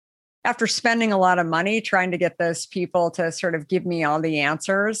after spending a lot of money trying to get those people to sort of give me all the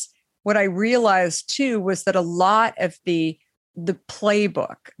answers, what I realized too was that a lot of the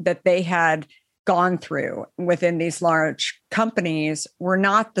playbook that they had gone through within these large companies were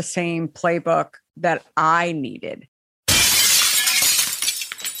not the same playbook that I needed.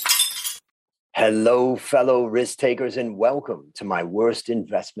 Hello, fellow risk takers, and welcome to my worst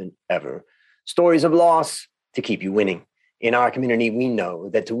investment ever. Stories of loss to keep you winning. In our community, we know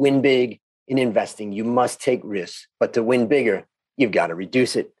that to win big in investing, you must take risks, but to win bigger, you've got to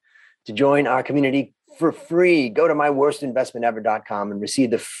reduce it. To join our community for free, go to myworstinvestmentever.com and receive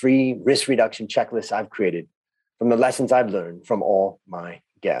the free risk reduction checklist I've created from the lessons I've learned from all my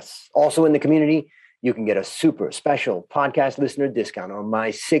guests. Also in the community, you can get a super special podcast listener discount on my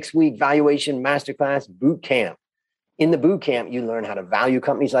 6-week valuation masterclass boot camp. In the boot camp, you learn how to value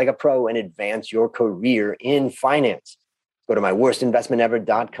companies like a pro and advance your career in finance. Go to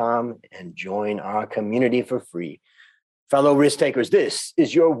myworstinvestmentever.com and join our community for free. Fellow risk takers, this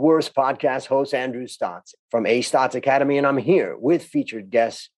is your worst podcast host, Andrew Stotz from A Stotz Academy, and I'm here with featured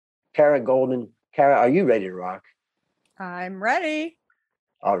guest, Kara Goldin. Kara, are you ready to rock? I'm ready.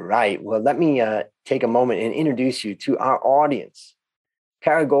 All right. Well, let me take a moment and introduce you to our audience.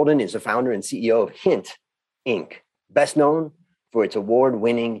 Kara Goldin is the founder and CEO of Hint Inc., best known for its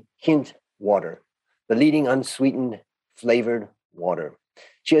award-winning Hint Water, the leading unsweetened flavored water.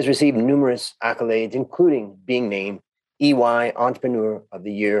 She has received numerous accolades, including being named EY Entrepreneur of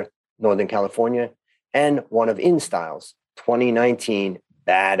the Year, Northern California, and one of InStyle's 2019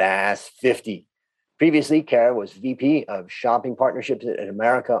 Badass 50. Previously, Kara was VP of Shopping Partnerships at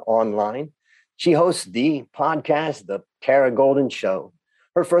America Online. She hosts the podcast, The Kara Goldin Show.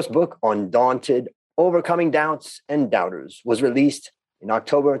 Her first book, Undaunted, Overcoming Doubts and Doubters, was released in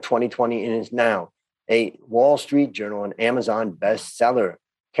October 2020 and is now a Wall Street Journal and Amazon bestseller.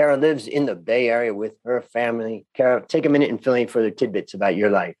 Kara lives in the Bay Area with her family. Kara, take a minute and fill in further tidbits about your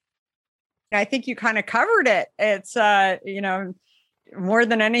life. I think you kind of covered it. It's, more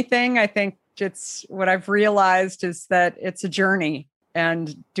than anything, I think it's what I've realized is that it's a journey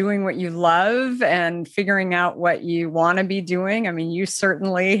and doing what you love and figuring out what you want to be doing. I mean, you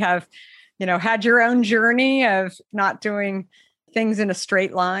certainly have, had your own journey of not doing things in a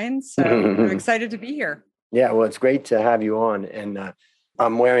straight line. So I'm excited to be here. Yeah, well, it's great to have you on. And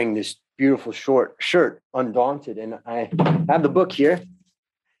I'm wearing this beautiful short shirt, Undaunted, and I have the book here.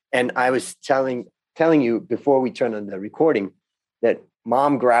 And I was telling you before we turned on the recording that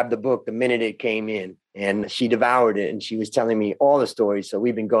Mom grabbed the book the minute it came in and she devoured it. And she was telling me all the stories. So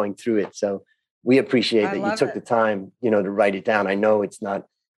we've been going through it. So we appreciate that you took the time, to write it down. I know it's not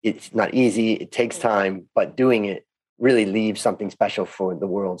easy. It takes time, but doing it really leaves something special for the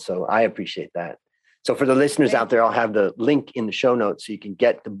world. So I appreciate that. So for the listeners out there, I'll have the link in the show notes so you can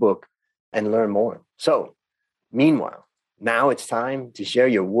get the book and learn more. So meanwhile, now it's time to share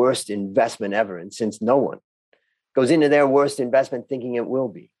your worst investment ever. And since no one goes into their worst investment thinking it will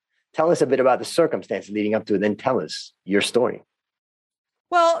be, tell us a bit about the circumstances leading up to it, then tell us your story.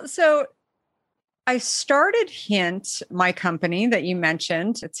 Well, so I started Hint, my company that you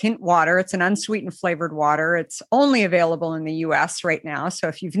mentioned. It's Hint Water. It's an unsweetened flavored water. It's only available in the US right now. So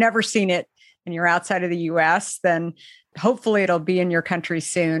if you've never seen it and you're outside of the US, then hopefully it'll be in your country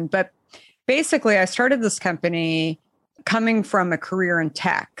soon. But basically, I started this company coming from a career in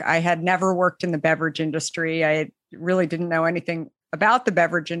tech. I had never worked in the beverage industry. I really didn't know anything about the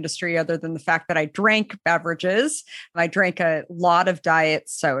beverage industry other than the fact that I drank beverages. I drank a lot of diet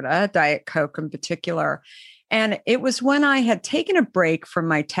soda, Diet Coke in particular. And it was when I had taken a break from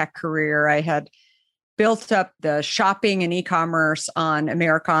my tech career. I had built up the shopping and e-commerce on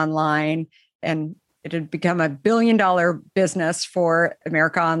America Online, and it had become $1 billion business for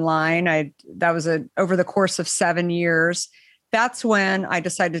America Online. That was over the course of 7 years. That's when I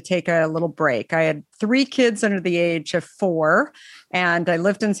decided to take a little break. I had 3 kids under the age of 4, and I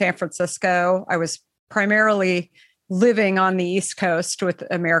lived in San Francisco. I was primarily living on the East Coast with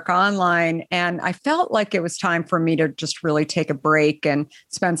America Online, and I felt like it was time for me to just really take a break and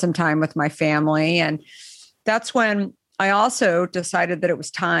spend some time with my family. And that's when I also decided that it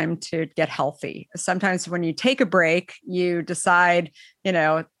was time to get healthy. Sometimes when you take a break, you decide,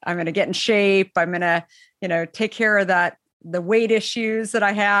 I'm going to get in shape. I'm going to, take care of the weight issues that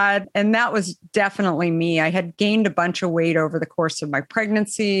I had. And that was definitely me. I had gained a bunch of weight over the course of my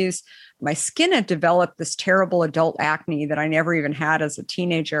pregnancies. My skin had developed this terrible adult acne that I never even had as a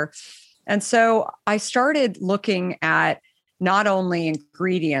teenager. And so I started looking at not only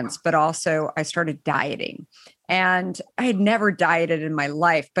ingredients, but also I started dieting. And I had never dieted in my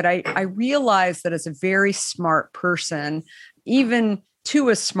life, but I realized that as a very smart person, even to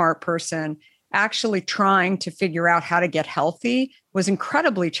a smart person, actually trying to figure out how to get healthy was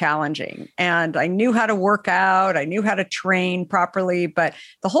incredibly challenging. And I knew how to work out, I knew how to train properly, but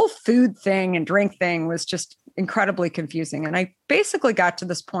the whole food thing and drink thing was just incredibly confusing. And I basically got to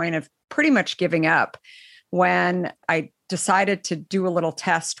this point of pretty much giving up when I decided to do a little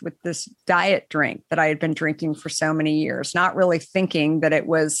test with this diet drink that I had been drinking for so many years, not really thinking that it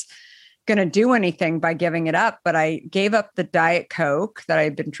was going to do anything by giving it up. But I gave up the Diet Coke that I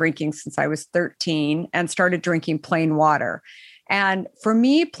had been drinking since I was 13 and started drinking plain water. And for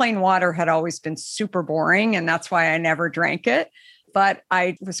me, plain water had always been super boring, and that's why I never drank it. But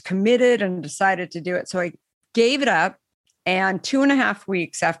I was committed and decided to do it. So I gave it up. And 2.5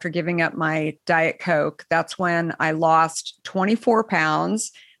 weeks after giving up my Diet Coke, that's when I lost 24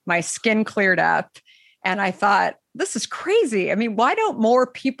 pounds. My skin cleared up. And I thought, this is crazy. I mean, why don't more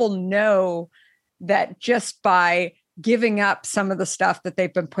people know that just by giving up some of the stuff that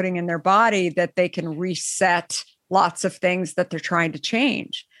they've been putting in their body, that they can reset lots of things that they're trying to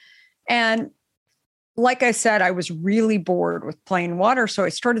change? And like I said, I was really bored with plain water. So I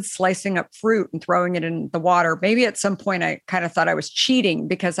started slicing up fruit and throwing it in the water. Maybe at some point I kind of thought I was cheating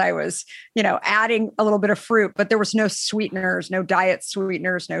because I was, adding a little bit of fruit, but there was no sweeteners, no diet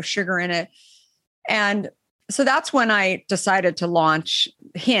sweeteners, no sugar in it. And so that's when I decided to launch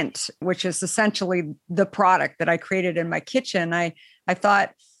Hint, which is essentially the product that I created in my kitchen. I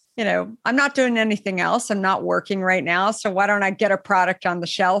thought, I'm not doing anything else. I'm not working right now. So why don't I get a product on the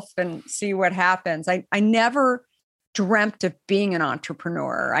shelf and see what happens? I never dreamt of being an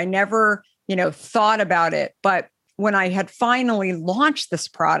entrepreneur. I never, thought about it. But when I had finally launched this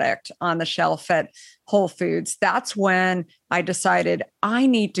product on the shelf at Whole Foods, that's when I decided I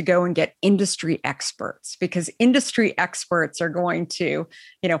need to go and get industry experts, because industry experts are going to,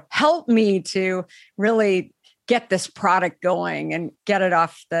 help me to really get this product going and get it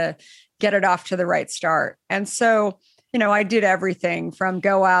off to the right start. And so, I did everything from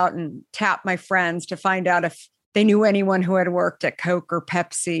go out and tap my friends to find out if they knew anyone who had worked at Coke or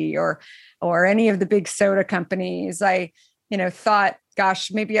Pepsi or any of the big soda companies. I, thought,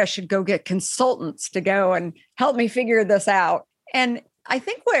 gosh, maybe I should go get consultants to go and help me figure this out. And I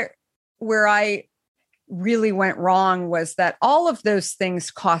think where I really went wrong was that all of those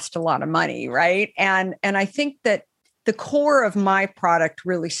things cost a lot of money, right? And I think that the core of my product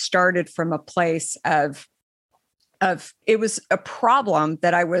really started from a place of it was a problem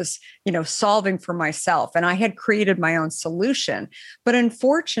that I was, solving for myself, and I had created my own solution. But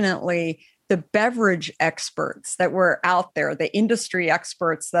unfortunately, the beverage experts that were out there, the industry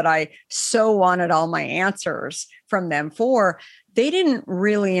experts that I so wanted all my answers from them for, they didn't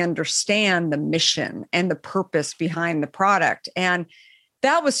really understand the mission and the purpose behind the product. And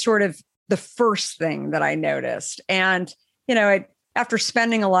that was sort of the first thing that I noticed. And, after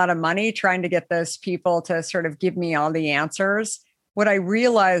spending a lot of money trying to get those people to sort of give me all the answers, what I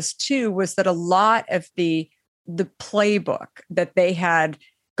realized too was that a lot of the playbook that they had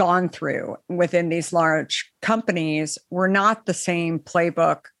gone through within these large companies were not the same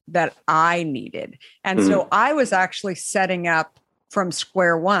playbook that I needed. And so I was actually setting up from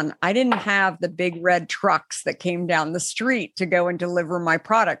square one. I didn't have the big red trucks that came down the street to go and deliver my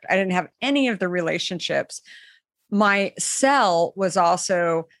product. I didn't have any of the relationships. My sell was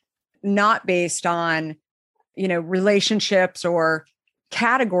also not based on, relationships or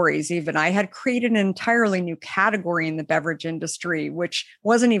categories even. I had created an entirely new category in the beverage industry, which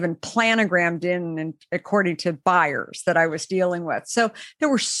wasn't even planogrammed in and according to buyers that I was dealing with. So there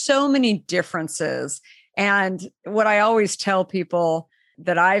were so many differences. And what I always tell people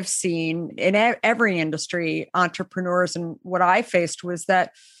that I've seen in every industry, entrepreneurs, and what I faced was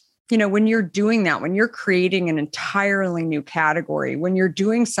that, when you're doing that, when you're creating an entirely new category, when you're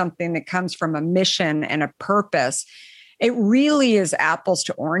doing something that comes from a mission and a purpose, it really is apples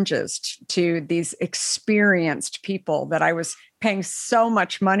to oranges to these experienced people that I was paying so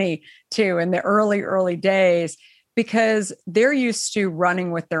much money to in the early days, because they're used to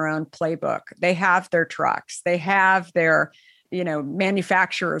running with their own playbook. They have their trucks, they have their,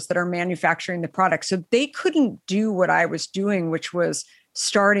 manufacturers that are manufacturing the product. So they couldn't do what I was doing, which was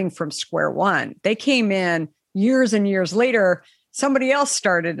starting from square one. They came in years and years later. Somebody else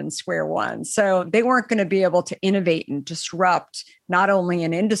started in square one. So they weren't going to be able to innovate and disrupt not only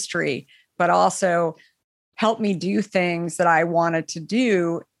an industry, but also help me do things that I wanted to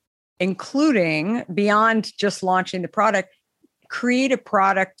do, including beyond just launching the product, create a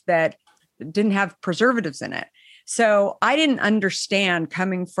product that didn't have preservatives in it. So I didn't understand,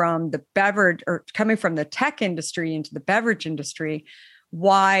 coming from the tech industry into the beverage industry,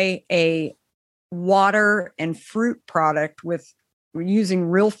 why a water and fruit product with using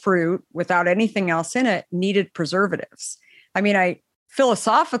real fruit without anything else in it needed preservatives. I mean, I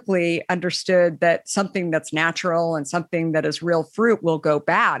philosophically understood that something that's natural and something that is real fruit will go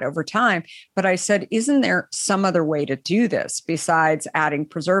bad over time. But I said, isn't there some other way to do this besides adding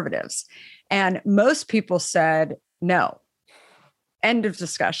preservatives? And most people said, no. End of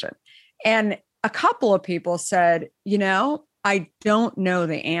discussion. And a couple of people said, I don't know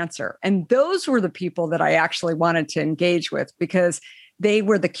the answer. And those were the people that I actually wanted to engage with because they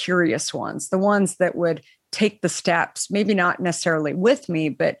were the curious ones, the ones that would take the steps, maybe not necessarily with me,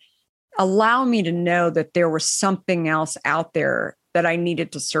 but allow me to know that there was something else out there that I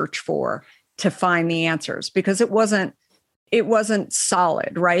needed to search for to find the answers, because it wasn't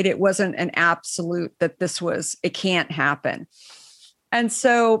solid, right? It wasn't an absolute that it can't happen. And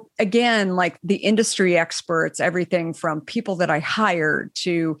so again, like the industry experts, everything from people that I hired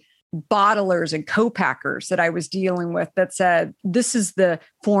to bottlers and co-packers that I was dealing with that said, this is the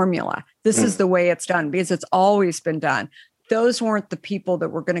formula. This is the way it's done because it's always been done. Those weren't the people that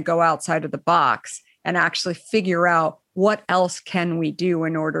were going to go outside of the box and actually figure out what else can we do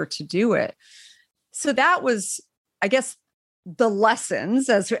in order to do it. So that was, I guess, the lessons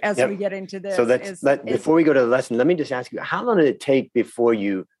as we get into this. So before we go to the lesson, let me just ask you, how long did it take before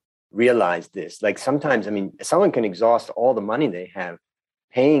you realized this? Like sometimes, I mean, someone can exhaust all the money they have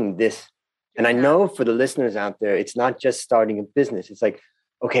paying this. And I know for the listeners out there, it's not just starting a business. It's like,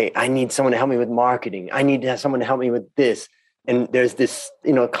 okay, I need someone to help me with marketing. I need to have someone to help me with this. And there's this,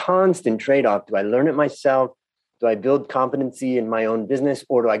 constant trade-off. Do I learn it myself? Do I build competency in my own business?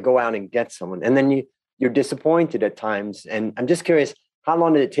 Or do I go out and get someone? And then you're disappointed at times. And I'm just curious, how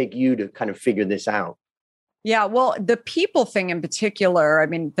long did it take you to kind of figure this out? Yeah, well, the people thing in particular, I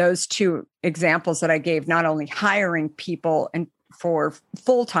mean, those two examples that I gave, not only hiring people and for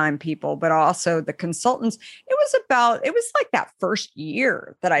full-time people, but also the consultants, it was like that first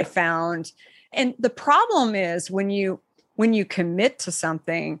year that I found. And the problem is when you commit to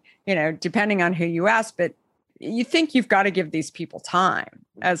something, depending on who you ask, but you think you've got to give these people time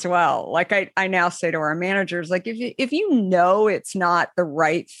as well. Like I now say to our managers, like, if you know it's not the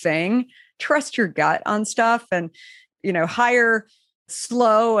right thing, trust your gut on stuff and, hire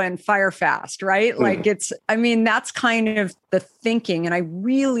slow and fire fast, right? Like that's kind of the thinking. And I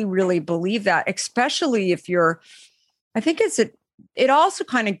really, really believe that, especially if it also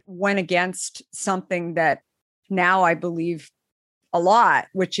kind of went against something that now I believe a lot,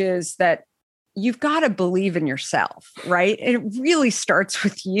 which is that you've got to believe in yourself, right? It really starts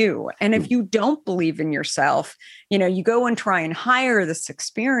with you. And if you don't believe in yourself, you go and try and hire this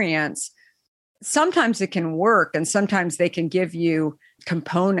experience. Sometimes it can work and sometimes they can give you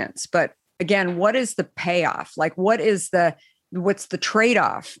components. But again, what is the payoff? Like, what's the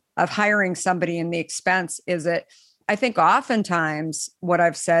trade-off of hiring somebody and the expense? I think oftentimes what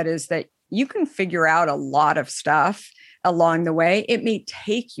I've said is that you can figure out a lot of stuff along the way. It may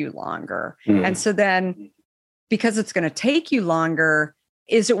take you longer. And so then because it's going to take you longer,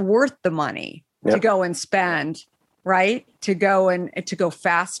 is it worth the money to go and spend, right? To go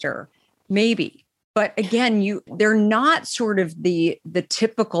faster? Maybe. But again, they're not sort of the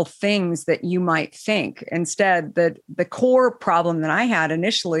typical things that you might think. Instead, the core problem that I had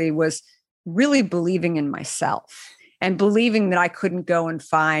initially was really believing in myself and believing that I couldn't go and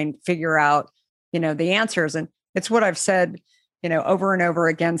figure out, the answers. And it's what I've said, over and over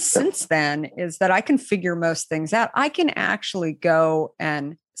again since then, is that I can figure most things out. I can actually go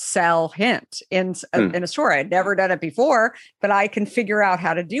and sell Hint in a store. I'd never done it before, but I can figure out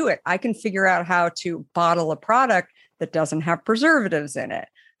how to do it. I can figure out how to bottle a product that doesn't have preservatives in it.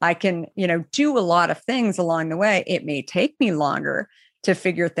 I can, do a lot of things along the way. It may take me longer to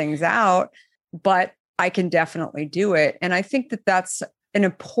figure things out, but I can definitely do it. And I think that that's an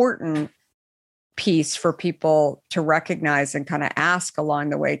important piece for people to recognize and kind of ask along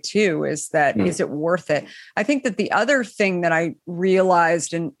the way too, is that, is it worth it? I think that the other thing that I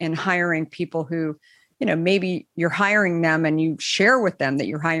realized in hiring people who, maybe you're hiring them and you share with them that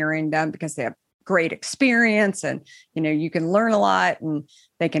you're hiring them because they have great experience and, you can learn a lot and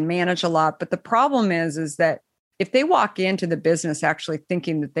they can manage a lot. But the problem is that if they walk into the business actually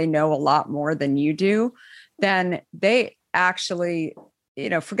thinking that they know a lot more than you do, then they actually,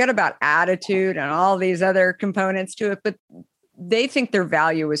 forget about attitude and all these other components to it, but they think their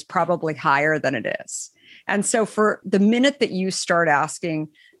value is probably higher than it is. And so for the minute that you start asking,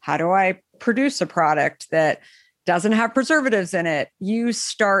 how do I produce a product that doesn't have preservatives in it, you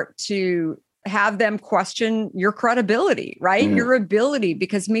start to have them question your credibility, right? Your ability,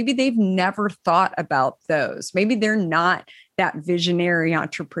 because maybe they've never thought about those. Maybe they're not that visionary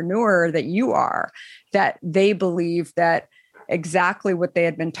entrepreneur that you are, that they believe that exactly what they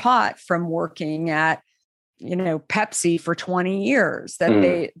had been taught from working at, Pepsi for 20 years,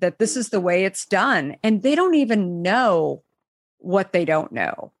 that this is the way it's done. And they don't even know what they don't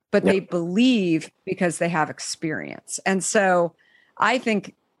know, but they believe because they have experience. And so I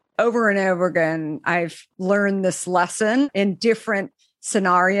think over and over again, I've learned this lesson in different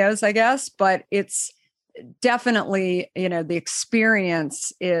scenarios, I guess, but it's definitely, the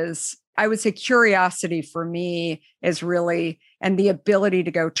experience is, I would say curiosity for me is really, and the ability to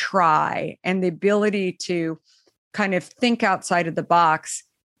go try and the ability to kind of think outside of the box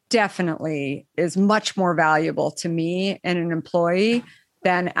definitely is much more valuable to me and an employee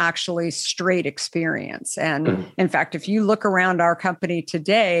than actually straight experience. And in fact, if you look around our company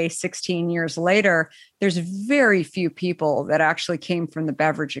today, 16 years later, there's very few people that actually came from the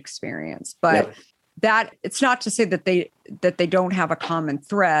beverage experience. But that it's not to say that they don't have a common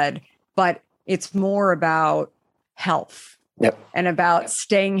thread, but it's more about health and about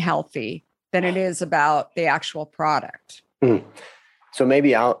staying healthy than it is about the actual product. So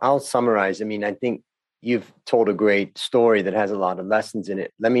maybe I'll summarize. I mean, I think you've told a great story that has a lot of lessons in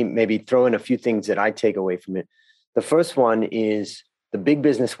it. Let me maybe throw in a few things that I take away from it. The first one is the big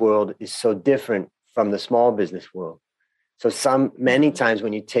business world is so different from the small business world. So many times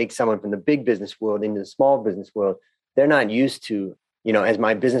when you take someone from the big business world into the small business world, they're not used to, as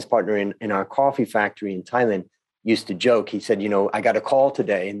my business partner in our coffee factory in Thailand used to joke, he said, I got a call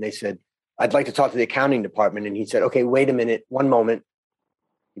today and they said, I'd like to talk to the accounting department. And he said, okay, wait a minute, one moment.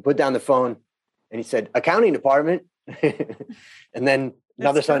 He put down the phone and he said, accounting department. And then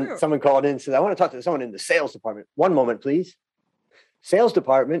someone called in and said, I want to talk to someone in the sales department. One moment, please. Sales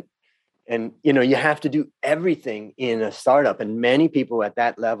department. And, you have to do everything in a startup. And many people at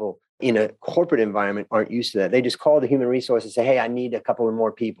that level in a corporate environment aren't used to that. They just call the human resources and say, hey, I need a couple of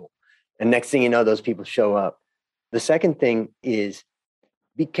more people. And next thing you know, those people show up. The second thing is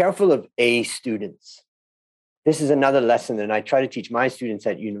be careful of A students. This is another lesson that I try to teach my students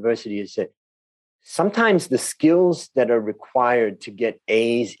at university is that sometimes the skills that are required to get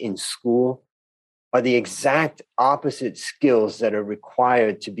A's in school are the exact opposite skills that are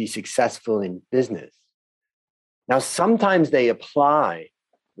required to be successful in business. Now, sometimes they apply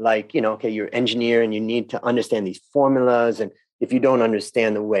like, okay, you're an engineer and you need to understand these formulas. And if you don't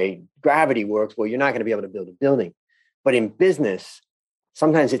understand the way gravity works, well, you're not going to be able to build a building. But in business,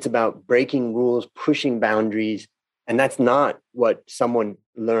 sometimes it's about breaking rules, pushing boundaries. And that's not what someone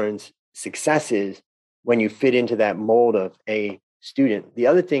learns success is when you fit into that mold of a student. The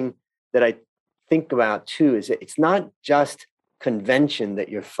other thing that I think about too is that it's not just convention that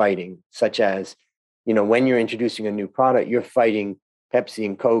you're fighting, such as, when you're introducing a new product, you're fighting Pepsi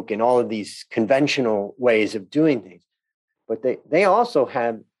and Coke and all of these conventional ways of doing things. But they also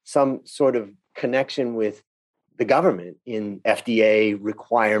have some sort of connection with the government in FDA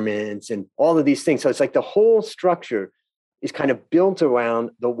requirements and all of these things. So it's like the whole structure is kind of built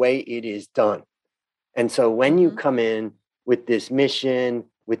around the way it is done. And so when you come in with this mission,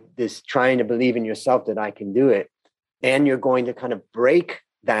 with this trying to believe in yourself that I can do it, and you're going to kind of break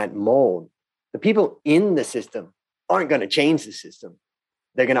that mold, the people in the system aren't going to change the system.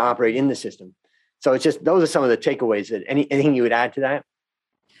 They're going to operate in the system. So it's just, those are some of the takeaways. That anything you would add to that?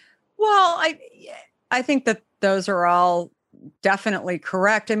 Well, I think that those are all definitely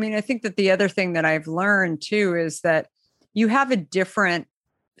correct. I mean, I think that the other thing that I've learned too is that you have a different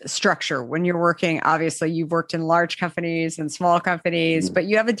structure when you're working. Obviously, you've worked in large companies and small companies, but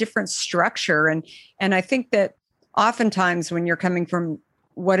you have a different structure. And I think that oftentimes when you're coming from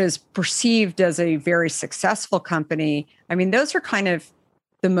what is perceived as a very successful company, I mean, those are kind of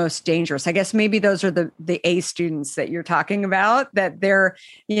the most dangerous. I guess maybe those are the A students that you're talking about, that they're,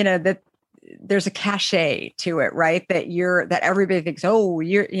 that there's a cachet to it, right? That everybody thinks, oh,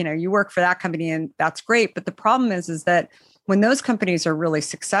 you work for that company and that's great. But the problem is that when those companies are really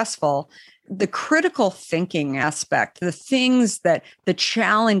successful, the critical thinking aspect, the things that the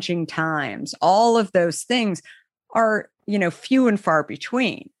challenging times, all of those things are, few and far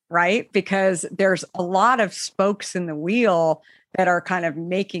between, right? Because there's a lot of spokes in the wheel that are kind of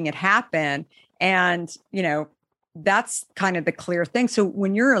making it happen. And, that's kind of the clear thing. So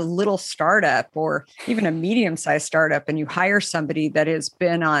when you're a little startup or even a medium-sized startup and you hire somebody that has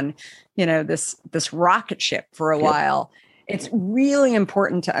been on, this rocket ship for a while, it's really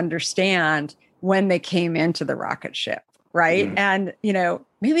important to understand when they came into the rocket ship, right? And,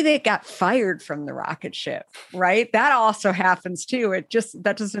 maybe they got fired from the rocket ship, right? That also happens too.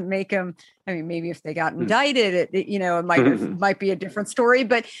 That doesn't make them, I mean, maybe if they got indicted, it might be a different story,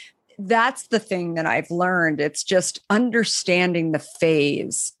 but that's the thing that I've learned. It's just understanding the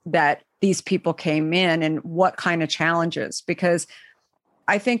phase that these people came in and what kind of challenges. Because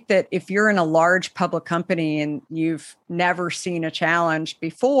I think that if you're in a large public company and you've never seen a challenge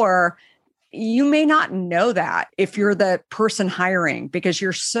before, you may not know that if you're the person hiring, because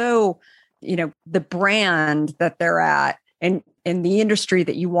you're so, the brand that they're at and in the industry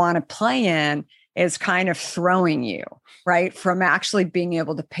that you want to play in is kind of throwing you, right, from actually being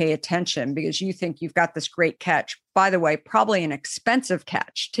able to pay attention because you think you've got this great catch. By the way, probably an expensive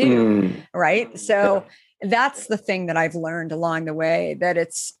catch too, right? So that's the thing that I've learned along the way, that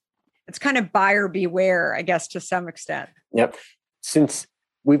it's kind of buyer beware, I guess, to some extent. Yep. Since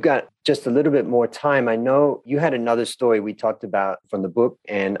we've got just a little bit more time, I know you had another story we talked about from the book,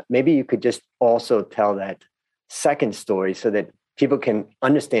 and maybe you could just also tell that second story so that people can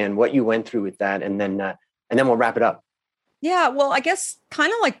understand what you went through with that, and then we'll wrap it up. Yeah, well, I guess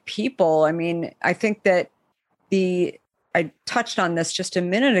kind of like people. I mean, I think that I touched on this just a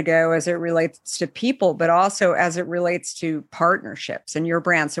minute ago as it relates to people, but also as it relates to partnerships and your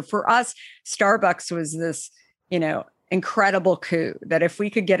brand. So for us, Starbucks was this, incredible coup that if we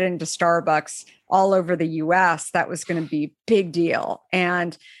could get into Starbucks all over the US, that was going to be a big deal.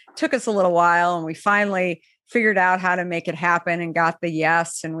 And it took us a little while, and we finally figured out how to make it happen and got the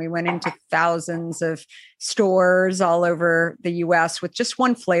yes. And we went into thousands of stores all over the US with just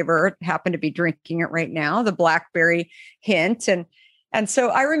one flavor. It happened to be drinking it right now, the Blackberry Hint. And so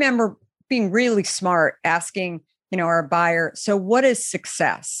I remember being really smart, asking, our buyer, so what is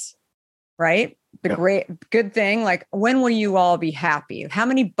success, right? Good thing, like, when will you all be happy? How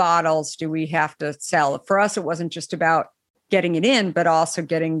many bottles do we have to sell? For us, it wasn't just about getting it in, but also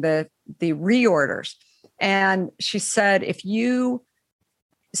getting the reorders. And she said, if you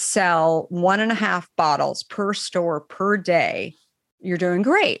sell 1.5 bottles per store per day, you're doing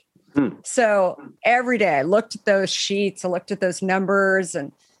great. So every day I looked at those sheets, I looked at those numbers,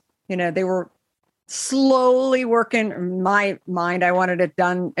 and, they were slowly working in my mind. I wanted it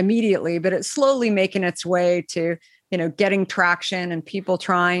done immediately, but it's slowly making its way to, getting traction and people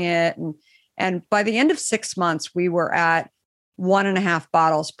trying it. And by the end of 6 months, we were at 1.5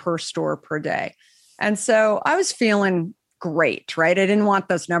 bottles per store per day. And so I was feeling great, right? I didn't want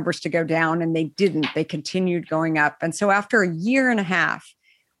those numbers to go down, and they didn't. They continued going up. And so after a year and a half,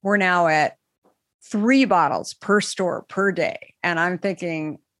 we're now at 3 bottles per store per day. And I'm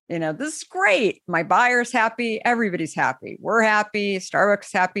thinking, this is great. My buyer's happy. Everybody's happy. We're happy. Starbucks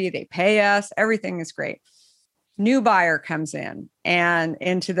is happy. They pay us. Everything is great. New buyer comes in and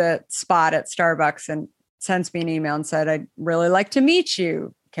into the spot at Starbucks and sends me an email and said, I'd really like to meet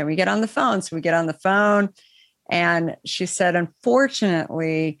you. Can we get on the phone? So we get on the phone, and she said,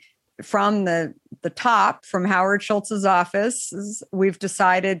 unfortunately, from the top, from Howard Schultz's office, we've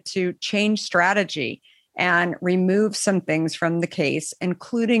decided to change strategy and remove some things from the case,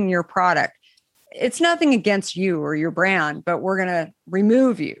 including your product. It's nothing against you or your brand, but we're going to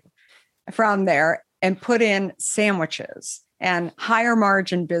remove you from there and put in sandwiches and higher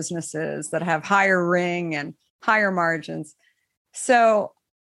margin businesses that have higher ring and higher margins. So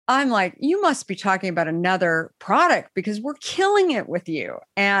I'm like, you must be talking about another product because we're killing it with you.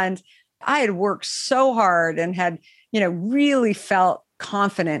 And I had worked so hard and had, really felt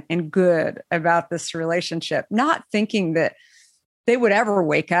confident and good about this relationship, not thinking that they would ever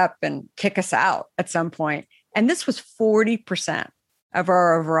wake up and kick us out at some point. And this was 40% of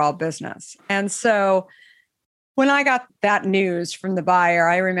our overall business. And so when I got that news from the buyer,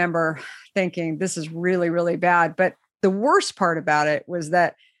 I remember thinking, this is really, really bad. But the worst part about it was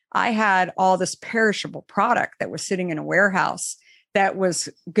that I had all this perishable product that was sitting in a warehouse that was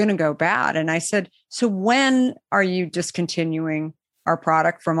going to go bad. And I said, so when are you discontinuing our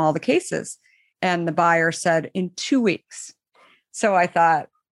product from all the cases? And the buyer said, in 2 weeks. So I thought,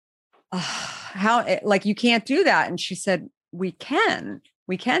 you can't do that. And she said, we can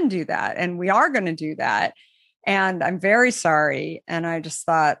do that. And we are going to do that. And I'm very sorry. And I just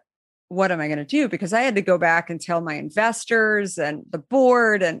thought, what am I going to do? Because I had to go back and tell my investors and the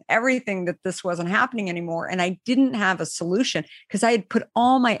board and everything that this wasn't happening anymore. And I didn't have a solution because I had put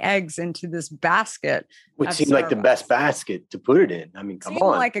all my eggs into this basket. Which seemed like the best basket to put it in. I mean, come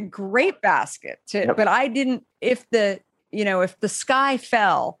on. Like a great basket but I didn't, if the sky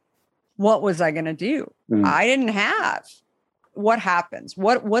fell, what was I going to do? I didn't have. What happens?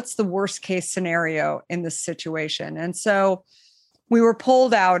 What's the worst case scenario in this situation? And so we were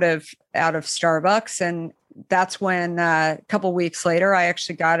pulled out of Starbucks, and that's when a couple weeks later, I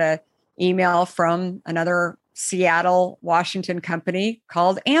actually got an email from another Seattle, Washington company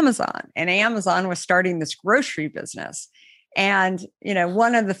called Amazon, and Amazon was starting this grocery business. And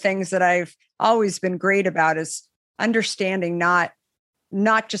one of the things that I've always been great about is understanding not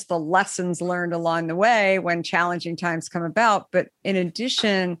not just the lessons learned along the way when challenging times come about, but in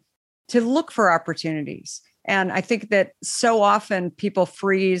addition, to look for opportunities. And I think that so often people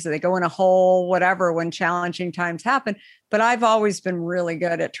freeze, they go in a hole, whatever, when challenging times happen. But I've always been really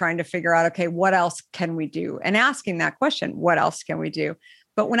good at trying to figure out, okay, what else can we do? And asking that question, what else can we do?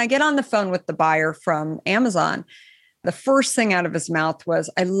 But when I get on the phone with the buyer from Amazon, the first thing out of his mouth was,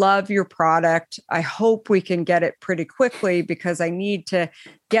 I love your product. I hope we can get it pretty quickly because I need to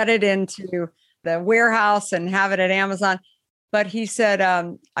get it into the warehouse and have it at Amazon. But he said,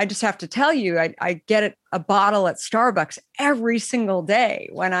 I just have to tell you, I get a bottle at Starbucks every single day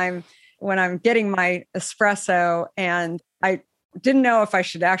when I'm getting my espresso. And I didn't know if I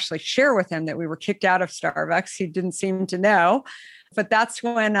should actually share with him that we were kicked out of Starbucks. He didn't seem to know. But that's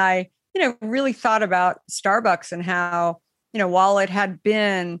when I, really thought about Starbucks and how, while it had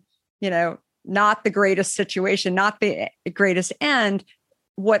been, not the greatest situation, not the greatest end,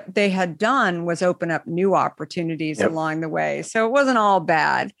 what they had done was open up new opportunities along the way. So it wasn't all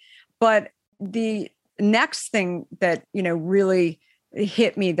bad. But the next thing that, really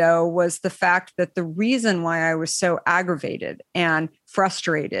hit me, though, was the fact that the reason why I was so aggravated and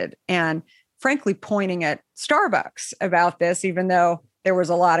frustrated and frankly pointing at Starbucks about this, even though there was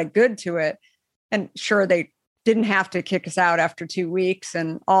a lot of good to it. And sure, they didn't have to kick us out after 2 weeks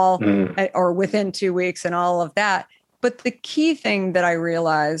and all, or within 2 weeks and all of that. But the key thing that I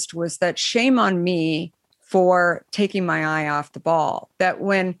realized was that shame on me for taking my eye off the ball. That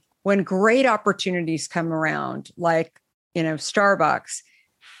when great opportunities come around, like, Starbucks,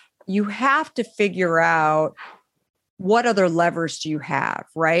 you have to figure out what other levers do you have,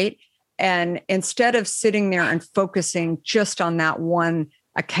 right? And instead of sitting there and focusing just on that one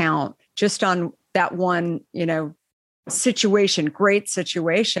account, just on that one, situation, great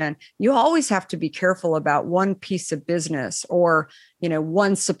situation, you always have to be careful about one piece of business or,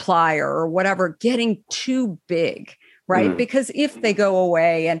 one supplier or whatever getting too big, right? Because if they go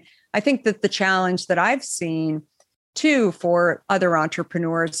away, and I think that the challenge that I've seen too for other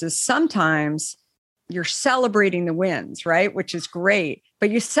entrepreneurs is sometimes you're celebrating the wins, right? Which is great, but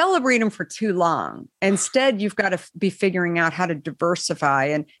you celebrate them for too long. Instead, you've got to be figuring out how to diversify,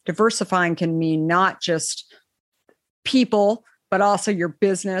 and diversifying can mean not just people, but also your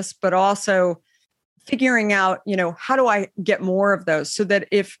business, but also figuring out, how do I get more of those so that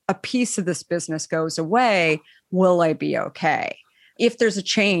if a piece of this business goes away, will I be okay? If there's a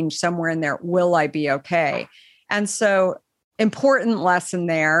change somewhere in there, will I be okay? And so important lesson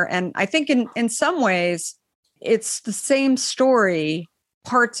there. And I think in some ways, it's the same story.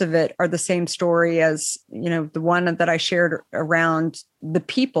 Parts of it are the same story as, the one that I shared around the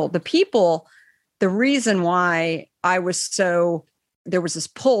people. The reason why there was this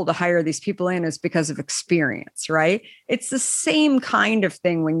pull to hire these people in is because of experience, right? It's the same kind of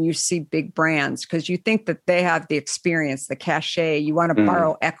thing when you see big brands, because you think that they have the experience, the cachet, you want to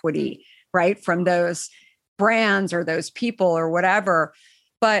borrow equity, right, from those brands or those people or whatever.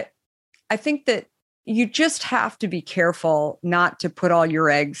 But I think that you just have to be careful not to put all your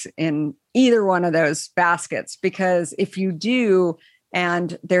eggs in either one of those baskets, because if you do,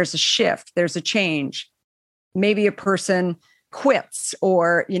 and there's a shift, there's a change, maybe a person quits,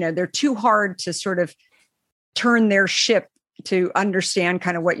 or, they're too hard to sort of turn their ship to understand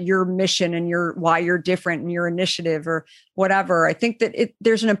kind of what your mission and why you're different and your initiative or whatever. I think that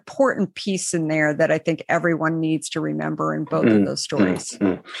there's an important piece in there that I think everyone needs to remember in both of those stories.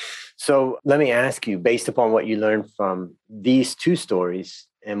 So let me ask you, based upon what you learned from these two stories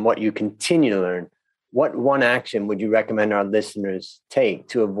and what you continue to learn, what one action would you recommend our listeners take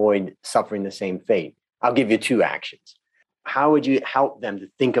to avoid suffering the same fate? I'll give you two actions. How would you help them to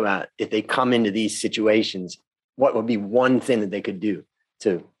think about, if they come into these situations, what would be one thing that they could do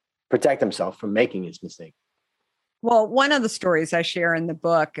to protect themselves from making this mistake? Well, one of the stories I share in the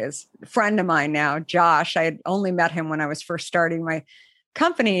book is a friend of mine now, Josh. I had only met him when I was first starting my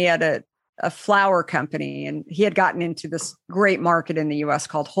company at a flour company, and he had gotten into this great market in the US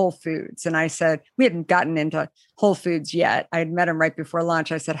called Whole Foods. And I said, we hadn't gotten into Whole Foods yet. I had met him right before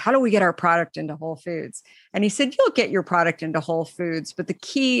lunch. I said, how do we get our product into Whole Foods? And he said, you'll get your product into Whole Foods, but the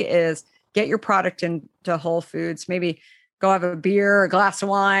key is get your product into Whole Foods, maybe go have a beer, a glass of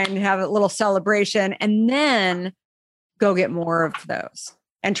wine, have a little celebration, and then go get more of those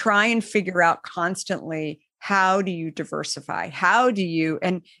and try and figure out constantly, how do you diversify? How do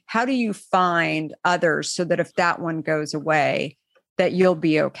you find others so that if that one goes away, that you'll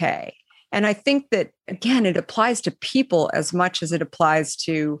be okay? And I think that, again, it applies to people as much as it applies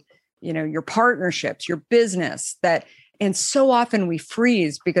to, your partnerships, your business, and so often we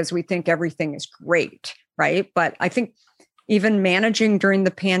freeze because we think everything is great, right? But I think even managing during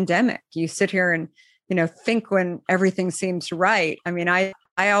the pandemic. You sit here and, think when everything seems right. I mean, I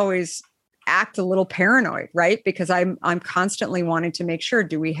always act a little paranoid, right? Because I'm constantly wanting to make sure,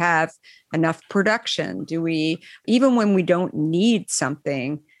 do we have enough production? Do we, even when we don't need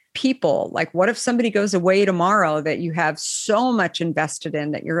something, people, like what if somebody goes away tomorrow that you have so much invested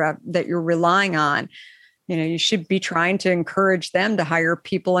in that you're relying on? You should be trying to encourage them to hire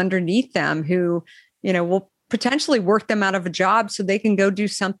people underneath them who, will potentially work them out of a job so they can go do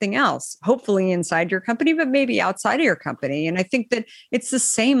something else, hopefully inside your company, but maybe outside of your company. And I think that it's the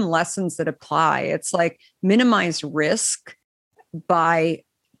same lessons that apply. It's like minimize risk by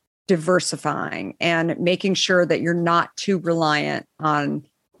diversifying and making sure that you're not too reliant on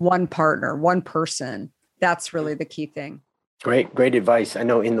one partner, one person. That's really the key thing. Great advice. I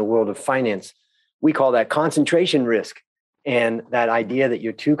know in the world of finance, we call that concentration risk. And that idea that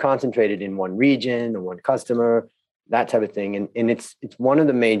you're too concentrated in one region or one customer, that type of thing. And it's one of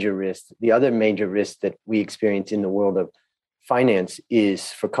the major risks. The other major risk that we experience in the world of finance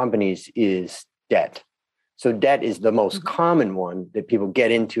is for companies is debt. So debt is the most common one that people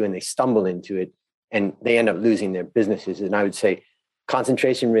get into and they stumble into it and they end up losing their businesses. And I would say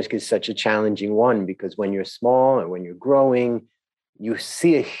concentration risk is such a challenging one because when you're small and when you're growing, you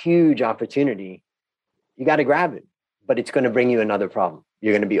see a huge opportunity, you got to grab it. But it's going to bring you another problem.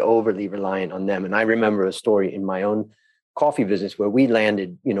 You're going to be overly reliant on them. And I remember a story in my own coffee business where we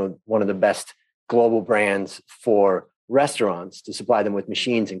landed, one of the best global brands for restaurants to supply them with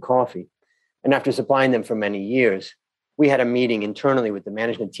machines and coffee. And after supplying them for many years, we had a meeting internally with the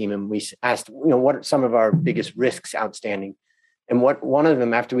management team and we asked, what are some of our biggest risks outstanding? And what one of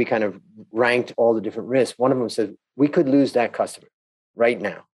them, after we kind of ranked all the different risks, one of them said, we could lose that customer right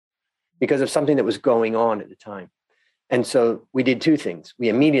now because of something that was going on at the time. And so we did two things. We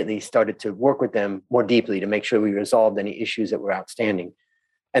immediately started to work with them more deeply to make sure we resolved any issues that were outstanding.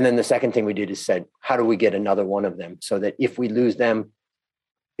 And then the second thing we did is said, how do we get another one of them so that if we lose them,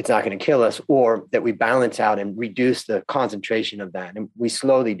 it's not going to kill us, or that we balance out and reduce the concentration of that. And we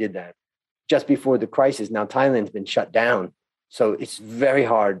slowly did that just before the crisis. Now Thailand's been shut down. So it's very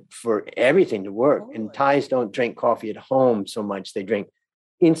hard for everything to work. And Thais don't drink coffee at home so much. They drink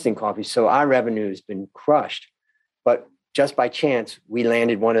instant coffee. So our revenue has been crushed. But just by chance, we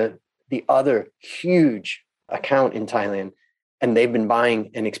landed one of the other huge account in Thailand, and they've been buying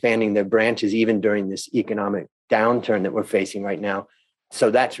and expanding their branches even during this economic downturn that we're facing right now.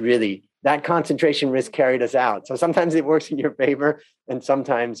 So that's really, that concentration risk carried us out. So sometimes it works in your favor and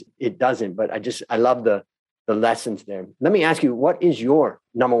sometimes it doesn't. But I love the lessons there. Let me ask you, what is your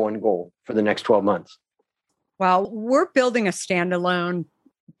number one goal for the next 12 months? Well, we're building a standalone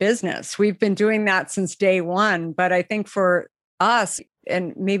business. We've been doing that since day one. But I think for us,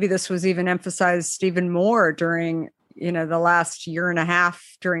 and maybe this was even emphasized even more during, the last year and a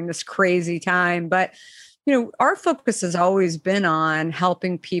half during this crazy time. But, our focus has always been on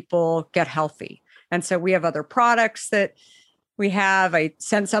helping people get healthy. And so we have other products that we have. I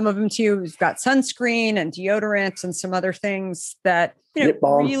sent some of them to you. We've got sunscreen and deodorants and some other things that,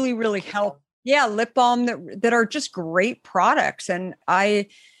 really, really help. Yeah, lip balm that are just great products. And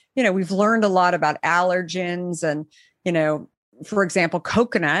we've learned a lot about allergens and, for example,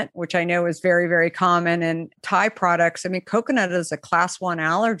 coconut, which I know is very, very common in Thai products. I mean, coconut is a class 1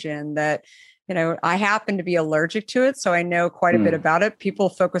 allergen that, I happen to be allergic to it. So I know quite a bit about it. People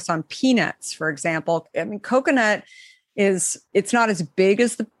focus on peanuts, for example. I mean, coconut it's not as big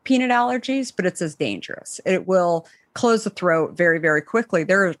as the peanut allergies, but it's as dangerous. It will close the throat very, very quickly.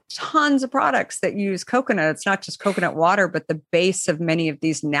 There are tons of products that use coconut. It's not just coconut water, but the base of many of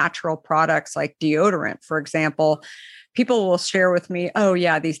these natural products like deodorant, for example. People will share with me, oh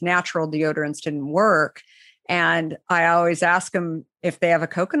yeah, these natural deodorants didn't work. And I always ask them if they have a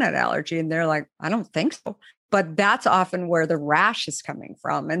coconut allergy and they're like, I don't think so. But that's often where the rash is coming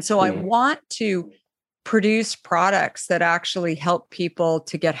from. And so I want to produce products that actually help people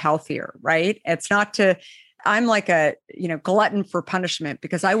to get healthier, right? It's not I'm like a, glutton for punishment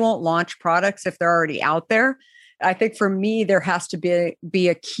because I won't launch products if they're already out there. I think for me, there has to be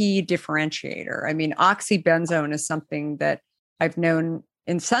a key differentiator. I mean, oxybenzone is something that I've known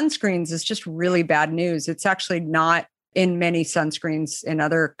in sunscreens is just really bad news. It's actually not in many sunscreens in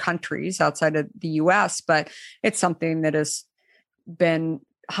other countries outside of the US, but it's something that has been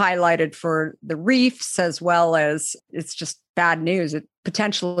highlighted for the reefs as well as it's just bad news. It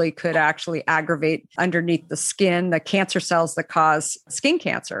potentially could actually aggravate underneath the skin, the cancer cells that cause skin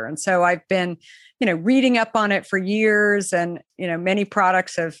cancer. And so I've been, reading up on it for years and, many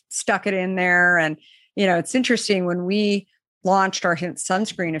products have stuck it in there. And, it's interesting when we launched our Hint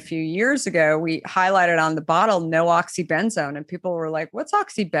sunscreen a few years ago, we highlighted on the bottle, no oxybenzone. And people were like, what's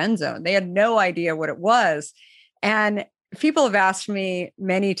oxybenzone? They had no idea what it was. And people have asked me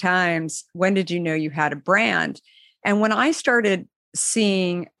many times, when did you know you had a brand? And when I started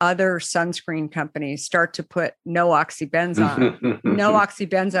seeing other sunscreen companies start to put no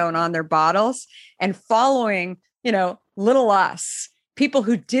oxybenzone on their bottles and following, little us, people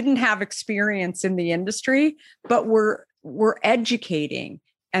who didn't have experience in the industry, but were educating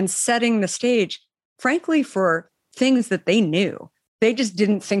and setting the stage, frankly, for things that they knew. They just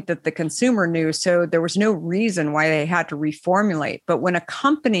didn't think that the consumer knew. So there was no reason why they had to reformulate. But when a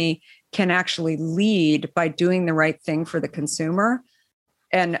company can actually lead by doing the right thing for the consumer,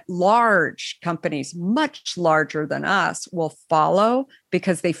 and large companies, much larger than us, will follow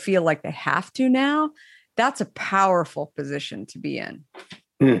because they feel like they have to now, that's a powerful position to be in.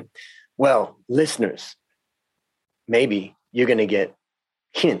 Well, listeners, maybe you're going to get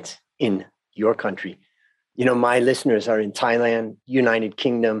Hint in your country. My listeners are in Thailand, United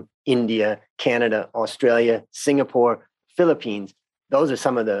Kingdom, India, Canada, Australia, Singapore, Philippines. Those are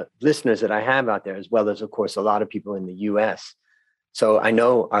some of the listeners that I have out there, as well as, of course, a lot of people in the US. So I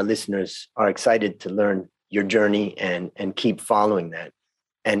know our listeners are excited to learn your journey and keep following that.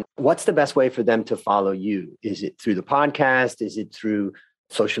 And what's the best way for them to follow you? Is it through the podcast? Is it through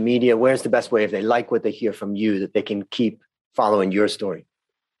social media? Where's the best way, if they like what they hear from you, that they can keep following your story?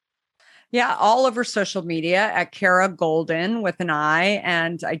 Yeah, all over social media at Kara Goldin with an I.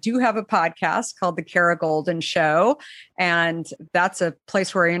 And I do have a podcast called The Kara Goldin Show. And that's a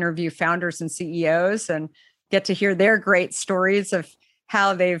place where I interview founders and CEOs and get to hear their great stories of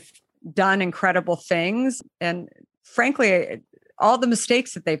how they've done incredible things. And frankly, all the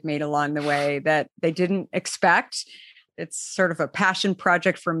mistakes that they've made along the way that they didn't expect. It's sort of a passion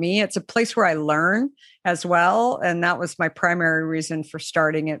project for me. It's a place where I learn as well. And that was my primary reason for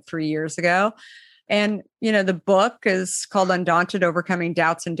starting it 3 years ago. And, the book is called Undaunted: Overcoming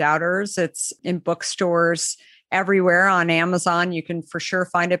Doubts and Doubters. It's in bookstores everywhere. On Amazon, you can for sure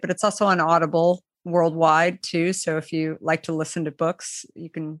find it, but it's also on Audible worldwide too. So if you like to listen to books, you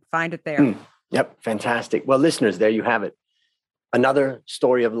can find it there. Yep. Fantastic. Well, listeners, there you have it. Another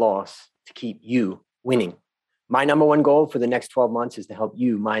story of loss to keep you winning. My number one goal for the next 12 months is to help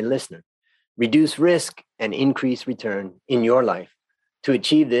you, my listener, reduce risk and increase return in your life. To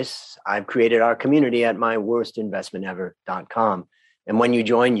achieve this, I've created our community at myworstinvestmentever.com. And when you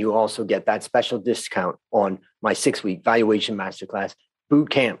join, you also get that special discount on my 6-week Valuation Masterclass boot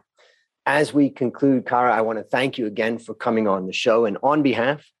camp. As we conclude, Kara, I want to thank you again for coming on the show. And on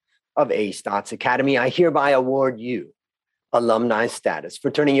behalf of A Stotz Academy, I hereby award you alumni status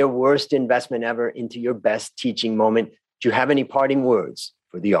for turning your worst investment ever into your best teaching moment. Do you have any parting words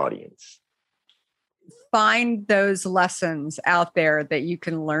for the audience? Find those lessons out there that you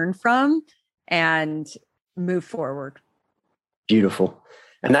can learn from and move forward. Beautiful.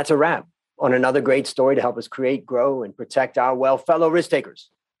 And that's a wrap on another great story to help us create, grow, and protect our wealth. Fellow risk takers,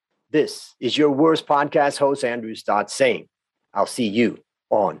 this is your worst podcast host, Andrew Stotz, saying, I'll see you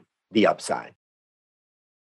on the upside.